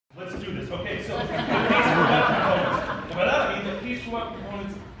do this. Okay, so the case for web components. And by that I mean the case for web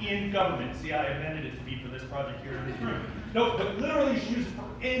components in government. See, I amended it to be for this project here in this room. No, but literally you should use it for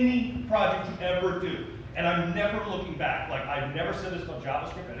any project you ever do. And I'm never looking back. Like, I've never said this about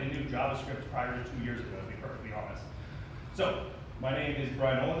JavaScript. I didn't do JavaScript prior to 2 years ago, to be perfectly honest. So, my name is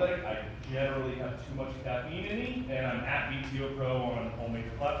Brian Olendijk. I generally have too much caffeine in me, and I'm at BTO Pro on all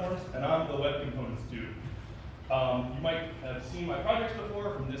major platforms, and I'm the web components dude. You might have seen my projects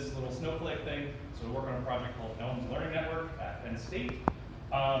before from this little snowflake thing. So we work on a project called Elm's Learning Network at Penn State,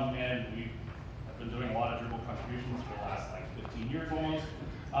 and we have been doing a lot of Drupal contributions for the last like 15 years almost.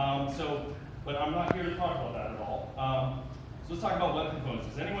 But I'm not here to talk about that at all. So let's talk about web components.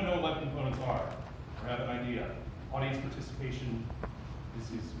 Does anyone know what web components are, or have an idea? Audience participation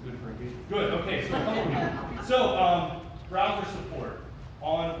is good for engagement. Good. Okay. So a couple people. So browser support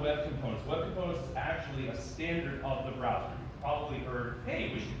on web components. Web components is actually a standard of the browser. You've probably heard,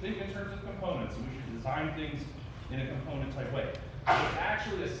 hey, we should think in terms of components, and we should design things in a component type way. There's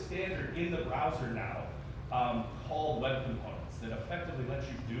actually a standard in the browser now called web components that effectively lets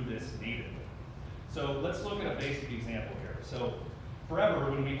you do this natively. So let's look at a basic example here. So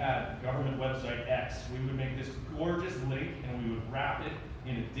forever, when we had government website X, we would make this gorgeous link and we would wrap it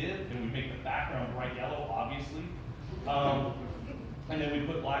in a div and we'd make the background bright yellow, obviously. And then we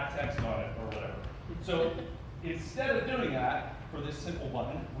put black text on it or whatever. So instead of doing that, for this simple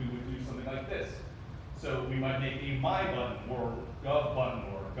button, we would do something like this. So we might make a my button or gov button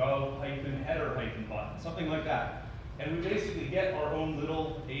or gov-header button, something like that. And we basically get our own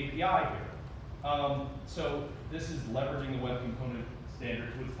little API here. So this is leveraging the web component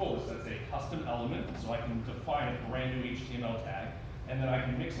standard to its fullest. That's a custom element, so I can define a brand new HTML tag, and then I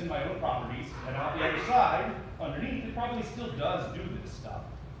can mix in my own properties, and on the other side, underneath, it probably still does do this stuff,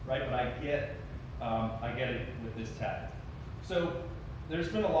 right? But I get it with this tag. So there's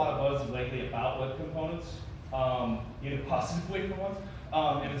been a lot of buzz lately about web components in a positive way for once,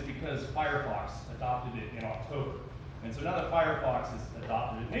 and it's because Firefox adopted it in October. And so now that Firefox has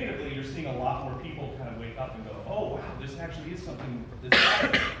adopted it natively, you're seeing a lot more people kind of wake up and go, oh wow, this actually is something that's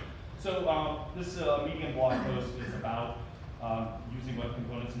valuable. So this Medium blog post is about using web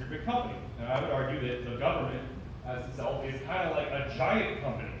components in your big company. And I would argue that the government as itself is kind of like a giant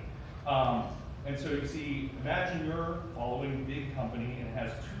company. And so you see, imagine you're following a big company and it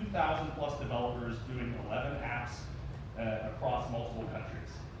has 2,000 plus developers doing 11 apps across multiple countries.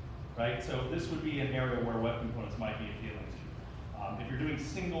 Right? So this would be an area where web components might be appealing to. If you're doing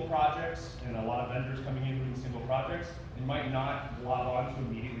single projects, and a lot of vendors coming in doing single projects, it might not log on to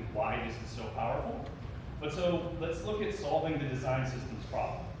immediately why this is so powerful. But so let's look at solving the design systems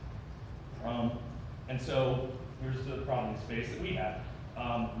problem. And so here's the problem space that we have.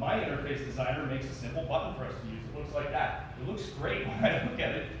 My interface designer makes a simple button for us to use. It looks like that. It looks great when I look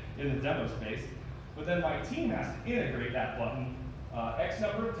at it in the demo space. But then my team has to integrate that button X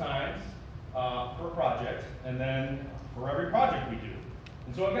number of times per project, and then for every project we do.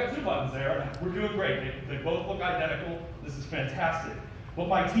 And so I've got two buttons there. We're doing great. They both look identical. This is fantastic. But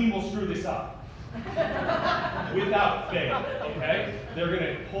my team will screw this up without fail, okay? They're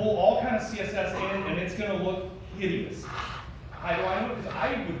going to pull all kind of CSS in, and it's going to look hideous. How do I know? Because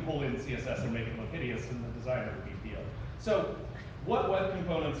I would pull in CSS and make it look hideous, and the designer would be PO. So what web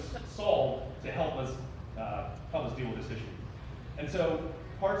components solve to help us deal with this issue? And so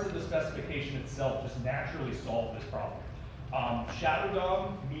parts of the specification itself just naturally solve this problem. Shadow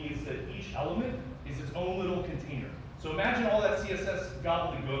DOM means that each element is its own little container. So imagine all that CSS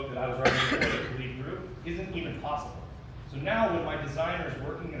gobbledygook that I was writing before to read through isn't even possible. So now when my designer is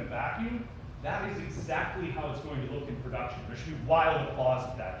working in a vacuum, that is exactly how it's going to look in production. There should be wild applause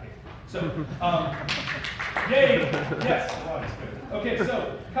at that case. So, yay, yes, applause, good. Okay,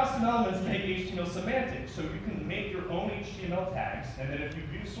 so custom elements make HTML semantic. So you can make your own HTML tags, and then if you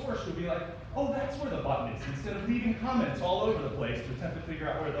view source, you'll be like, oh, that's where the button is, instead of leaving comments all over the place to attempt to figure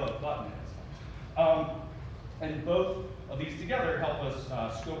out where the button is. And both of these together help us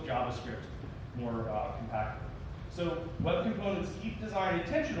scope JavaScript more compactly. So web components keep design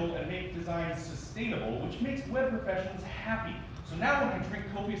intentional and make design sustainable, which makes web professionals happy. So now when I drink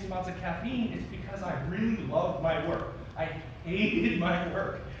copious amounts of caffeine, it's because I really love my work. I hated my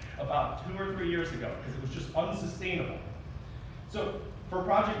work about 2 or 3 years ago because it was just unsustainable. So for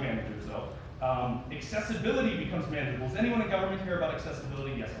project managers though, accessibility becomes manageable. Does anyone in government care about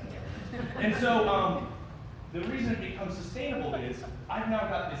accessibility? Yes, I do. And so the reason it becomes sustainable is I've now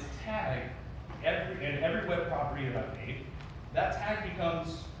got this tag in every web property that I've made. That tag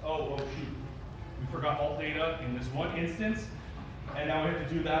becomes, oh shoot, we forgot alt data in this one instance. And now we have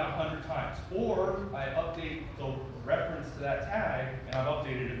to do that 100 times. Or I update the reference to that tag, and I've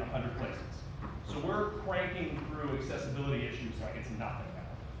updated it in 100 places. So we're cranking through accessibility issues like it's nothing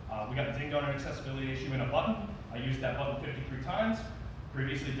now. We got dinged on an accessibility issue in a button. I used that button 53 times.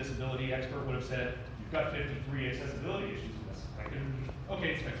 Previously, disability expert would have said, you've got 53 accessibility issues in this. I could,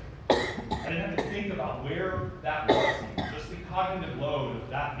 okay, it's fixed. I didn't have to think about where that was. Just the cognitive load of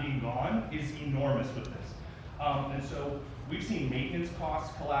that being gone is enormous with this. And so we've seen maintenance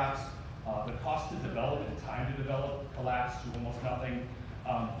costs collapse, the cost to develop and time to develop collapse to almost nothing.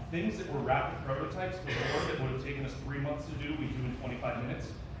 Things that were rapid prototypes before that would have taken us 3 months to do, we do in 25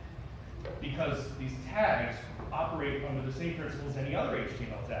 minutes. Because these tags operate under the same principles as any other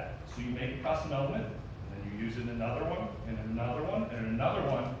HTML tag. So you make a custom element, and then you use it in another one, and another one, and another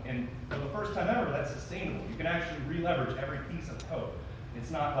one, and for the first time ever, that's sustainable. You can actually re-leverage every piece of code. It's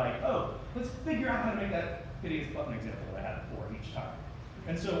not like, oh, let's figure out how to make that hideous button example that I had before each time.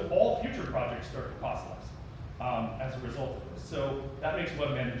 And so all future projects start to cost less as a result of this. So that makes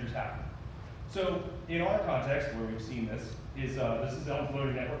web managers happy. So in our context, where we've seen this is Elm's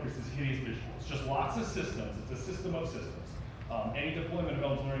Learning Network. This is hideous visual. It's just lots of systems. It's a system of systems. Any deployment of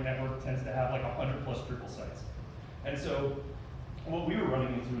Elm's Learning Network tends to have like 100+ Drupal sites. And so what we were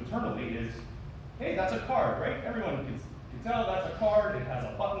running into internally is, hey, that's a card, right? Everyone can tell that's a card. It has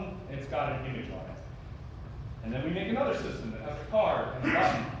a button. It's got an image on it. And then we make another system that has a card and a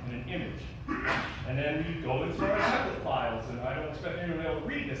button and an image. And then we go into our template files, and I don't expect anyone to be able to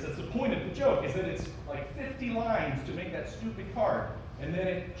read this. That's the point of the joke, is that it's like 50 lines to make that stupid card, and then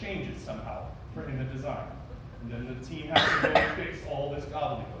it changes somehow in the design. And then the team has to go and fix all this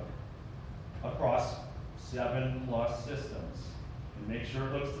gobbledygook across 7+ systems and make sure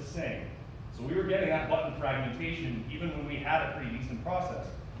it looks the same. So we were getting that button fragmentation even when we had a pretty decent process.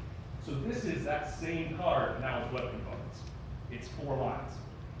 So this is that same card now with web components. It's 4 lines.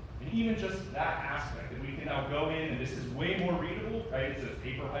 And even just that aspect, that we can now go in, and this is way more readable, right? It's a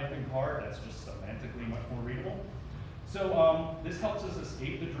paper hyphen card that's just semantically much more readable. So this helps us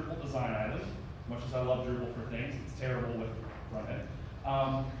escape the Drupal design island. Much as I love Drupal for things, it's terrible with front end.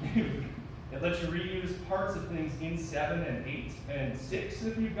 It lets you reuse parts of things in 7 and 8 and 6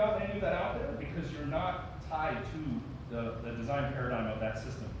 if you've got any of that out there, because you're not tied to the design paradigm of that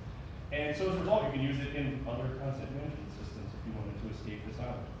system. And so as a result, you can use it in other content management systems if you wanted to escape this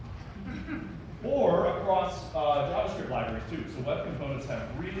island. Or across JavaScript libraries too. So web components have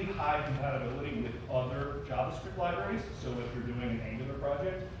really high compatibility with other JavaScript libraries. So if you're doing an Angular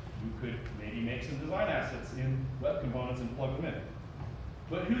project, you could maybe make some design assets in web components and plug them in.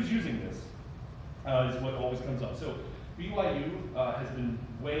 But who's using this is what always comes up. So BYU has been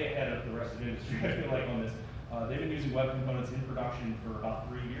way ahead of the rest of the industry, I feel like, on this. They've been using web components in production for about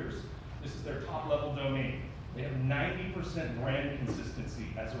 3 years. This is their top level domain. They have 90% brand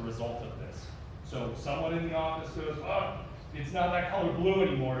consistency as a result of this. So someone in the office goes, oh, it's not that color blue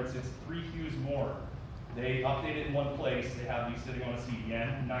anymore, it's 3 hues more. They update it in one place, they have these sitting on a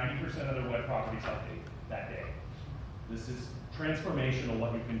CDN, 90% of their web properties update that day. This is transformational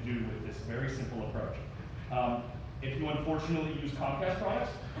what you can do with this very simple approach. If you unfortunately use Comcast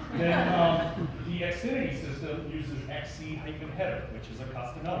products, then the Xfinity system uses XC-header, which is a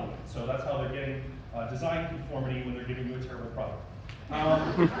custom element. So that's how they're getting design conformity when they're giving you a terrible product.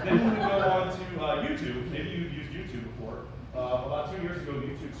 Then when we go on to YouTube, maybe you've used YouTube before. About 2 years ago,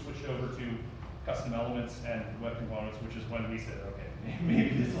 YouTube switched over to custom elements and web components, which is when we said, okay,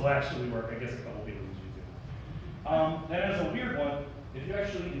 maybe this will actually work. I guess a couple people use YouTube. Then as a weird one, if you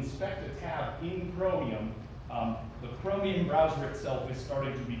actually inspect a tab in Chromium, the Chromium browser itself is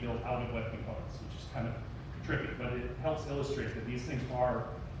starting to be built out of web components, which is kind of tricky, but it helps illustrate that these things are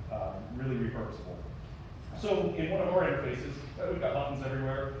really repurposable. So in one of our interfaces, we've got buttons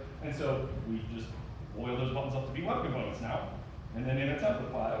everywhere, and so we just boil those buttons up to be web components now. And then in a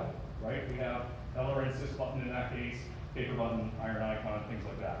template file, right, we have LR insist button in that case, paper button, iron icon, things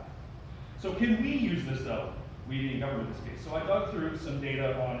like that. So can we use this though? We being government in this case. So I dug through some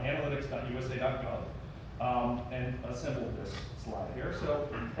data on analytics.usa.gov. And assembled this slide here. So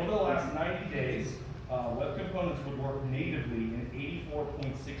over the last 90 days, web components would work natively in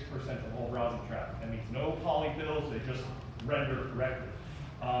 84.6% of all browsing traffic. That means no polyfills, they just render correctly.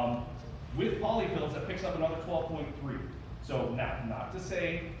 With polyfills, that picks up another 12.3. So now, not to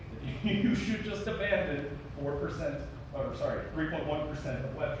say that you should just abandon 3.1%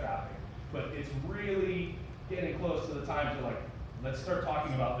 of web traffic, but it's really getting close to the time to like, let's start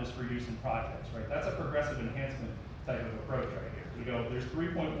talking about this for use in projects, right? That's a progressive enhancement type of approach right here. We go, there's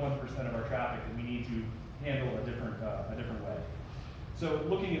 3.1% of our traffic that we need to handle a different way. So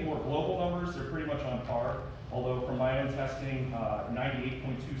looking at more global numbers, they're pretty much on par. Although from my own testing,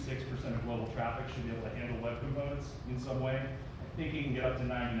 98.26% of global traffic should be able to handle web components in some way. I think you can get up to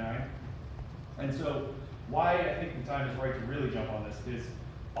 99. And so why I think the time is right to really jump on this is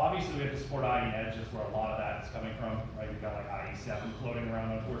obviously we have to support IE Edge. That's where a lot of that is coming from, right? We've got like IE7 floating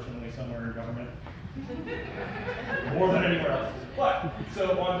around, unfortunately, somewhere in government. More than anywhere else. But,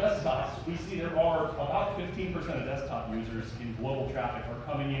 so on desktops, we see there are about 15% of desktop users in global traffic are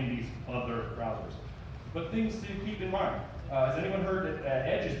coming in these other browsers. But things to keep in mind. Has anyone heard that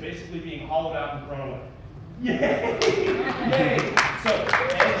Edge is basically being hollowed out and thrown away? Yay! Yay! So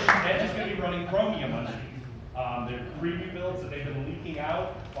Edge is going to be running Chromium underneath. The preview builds that they've been leaking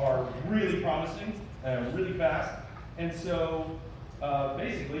out are really promising, really fast. And so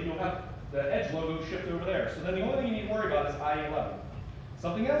basically you'll have the Edge logo shift over there. So then the only thing you need to worry about is IE11.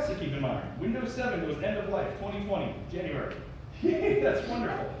 Something else to keep in mind. Windows 7 goes end of life, 2020, January. That's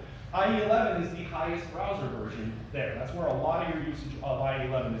wonderful. IE11 is the highest browser version there. That's where a lot of your usage of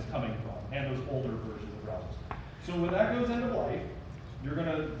IE11 is coming from, and those older versions of browsers. So when that goes end of life, you're going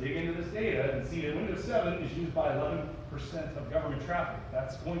to dig into this data and see that Windows 7 is used by 11% of government traffic.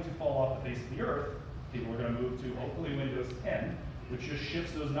 That's going to fall off the face of the earth. People are going to move to hopefully Windows 10, which just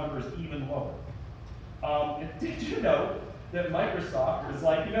shifts those numbers even lower. And did you know that Microsoft is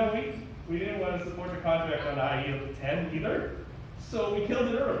like, you know, we didn't want to support the contract on IE10 either, so we killed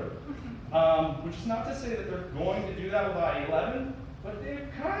it early. Which is not to say that they're going to do that with IE11, but they've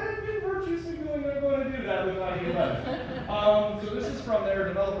kind of been virtue signaling they're going to do that with IE11. So this is from their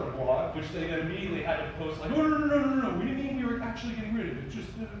developer blog, which they then immediately had to post like, no, we didn't mean we were actually getting rid of it, just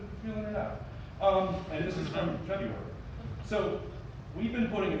feeling it out. And this is from February. So we've been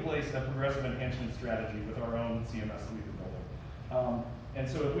putting in place a progressive enhancement strategy with our own CMS that we've been building. And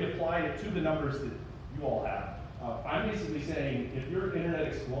so if we apply it to the numbers that you all have, I'm basically saying if you're Internet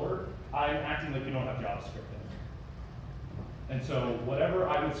Explorer, I'm acting like you don't have JavaScript in it. And so whatever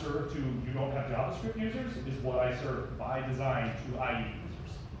I would serve to you don't have JavaScript users is what I serve by design to IE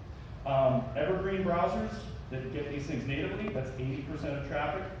users. Evergreen browsers that get these things natively, that's 80% of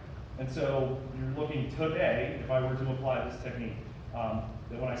traffic. And so you're looking today, if I were to apply this technique,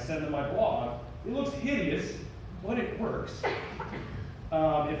 that when I send them my blog, it looks hideous, but it works.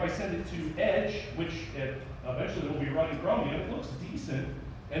 If I send it to Edge, which eventually will be running Chromium, it looks decent.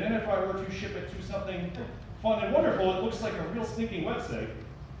 And then if I were to ship it to something fun and wonderful, it looks like a real stinking website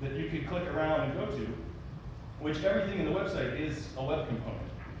that you could click around and go to, which everything in the website is a web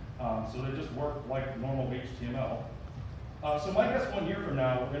component. So they just work like normal HTML. So my guess 1 year from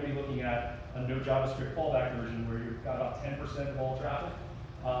now, we're going to be looking at a no JavaScript fallback version where you've got about 10% of all traffic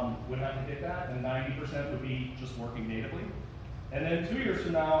would have to hit that, and 90% would be just working natively. And then 2 years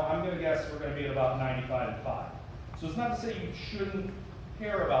from now, I'm going to guess we're going to be at about 95 and 5. So it's not to say you shouldn't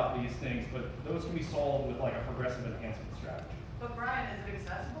care about these things, but those can be solved with like a progressive enhancement strategy. But Brian, is it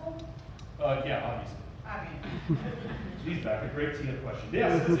accessible? Yeah, obviously. I mean. She's back, a great tee-up question.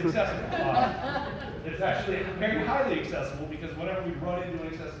 Yes, it's accessible. It's actually very highly accessible because whenever we run into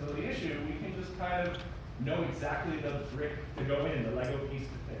an accessibility issue, we can just kind of know exactly the brick to go in, the Lego piece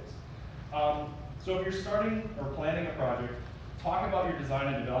to fix. So if you're starting or planning a project, talk about your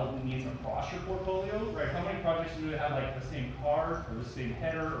design and development needs across your portfolio, right? How many projects do you have like the same card or the same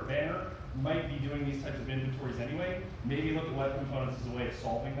header or banner? You might be doing these types of inventories anyway. Maybe look at web components as a way of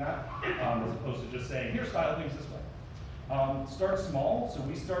solving that, as opposed to just saying, here, style things this way. Start small. So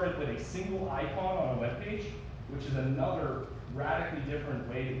we started with a single icon on a web page, which is another radically different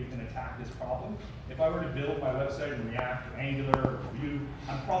way that we can attack this problem. If I were to build my website in React or Angular or Vue,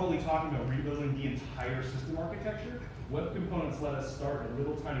 I'm probably talking about rebuilding the entire system architecture. Web components let us start at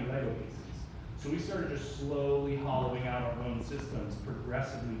little tiny Lego pieces. So we started just slowly hollowing out our own systems,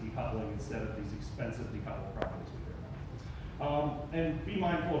 progressively decoupling instead of these expensive decoupled projects we did. And be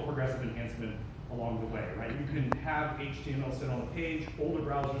mindful of progressive enhancement along the way, right? You can have HTML sit on the page. Older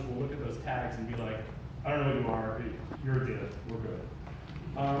browsers will look at those tags and be like, I don't know what you are, you're a div, we're good.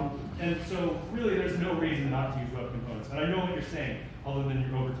 And so really there's no reason not to use web components. And I know what you're saying, other than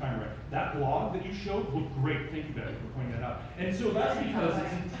your overtime rate. That blog that you showed looked great. Thank you, Betty, for pointing that out. And so that's because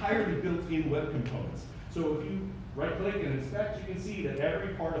it's entirely built in web components. So if you right-click and inspect, you can see that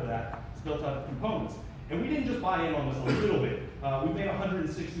every part of that is built out of components. And we didn't just buy in on this a little bit. We made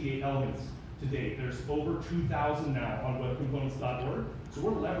 168 elements to date. There's over 2,000 now on webcomponents.org. So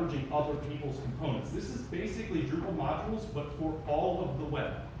we're leveraging other people's components. This is basically Drupal modules, but for all of the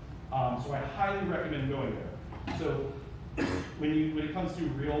web. So I highly recommend going there. So when it comes to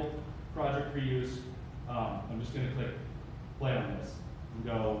real project reuse, I'm just going to click play on this and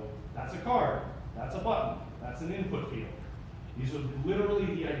go, that's a card, that's a button, that's an input field. These are literally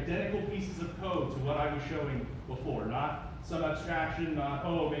the identical pieces of code to what I was showing before, not some abstraction, not,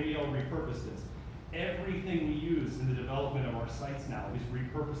 oh, maybe I'll repurpose this. Everything we use in the development of our sites now is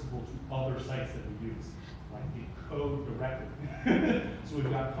repurposable to other sites that we use, like the code directly. So we've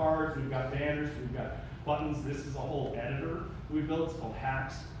got cards, we've got banners, we've got buttons. This is a whole editor we built. It's called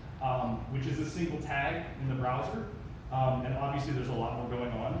Hacks, which is a single tag in the browser. And obviously there's a lot more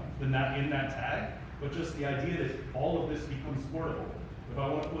going on than that in that tag, but just the idea that all of this becomes portable. If I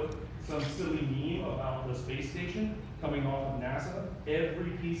want to put some silly meme about the space station coming off of NASA,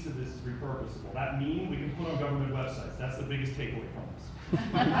 every piece of this is repurposable. That meme we can put on government websites. That's the biggest takeaway from this.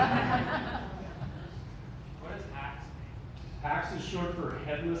 What is Hacks? Hacks is short for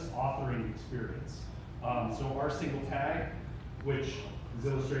Headless Authoring Experience. So our single tag, which is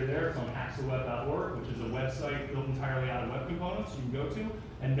illustrated there, it's on hackstheweb.org, which is a website built entirely out of web components you can go to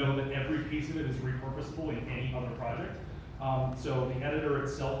and know that every piece of it is repurposable in any other project. So the editor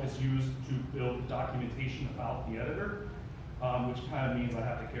itself is used to build documentation about the editor, which kind of means I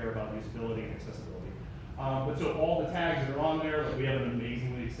have to care about usability and accessibility. But so all the tags that are on there, like we have an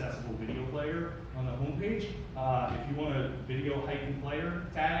amazingly accessible video player on the homepage. If you want a video-player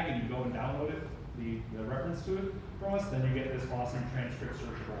tag and you go and download it, the reference to it from us, then you get this awesome transcript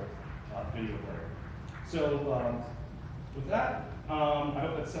searchable video player. So with that, I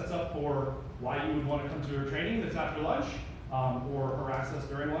hope that sets up for why you would want to come to our training that's after lunch, or harass us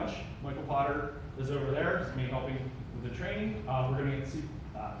during lunch. Michael Potter is over there, it's me helping with the training. We're going to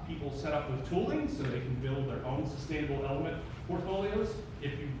get people set up with tooling so they can build their own sustainable element portfolios.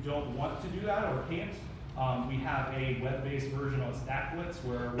 If you don't want to do that or can't, we have a web-based version on StackBlitz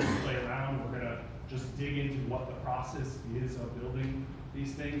where we play around. We're going to just dig into what the process is of building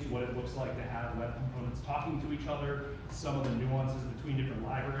these things, what it looks like to have web components talking to each other, some of the nuances between different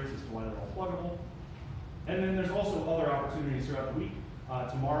libraries as to why they're all pluggable. And then there's also other opportunities throughout the week.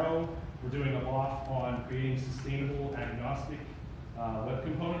 Tomorrow, we're doing a BOF on creating sustainable agnostic web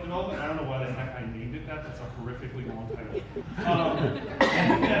component development. I don't know why the heck I named it that. That's a horrifically long title.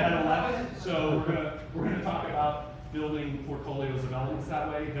 At 11. So we're gonna talk about building portfolios of elements that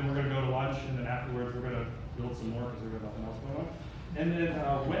way. Then we're gonna go to lunch, and then afterwards we're gonna build some more because we've got nothing else going on. And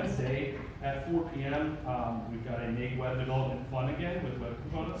then Wednesday at 4 p.m. We've got a Make Web Development Fun again with web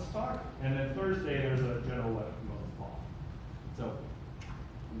components talk. And then Thursday there's a general web components talk. So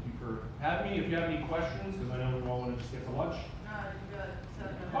thank you for having me. If you have any questions, because I know we all want to just get to lunch. You got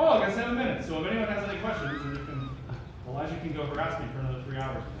 7 minutes. Oh, I got 7 minutes. So if anyone has any questions, then Elijah can go harass me for another 3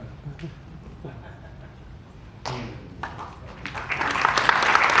 hours.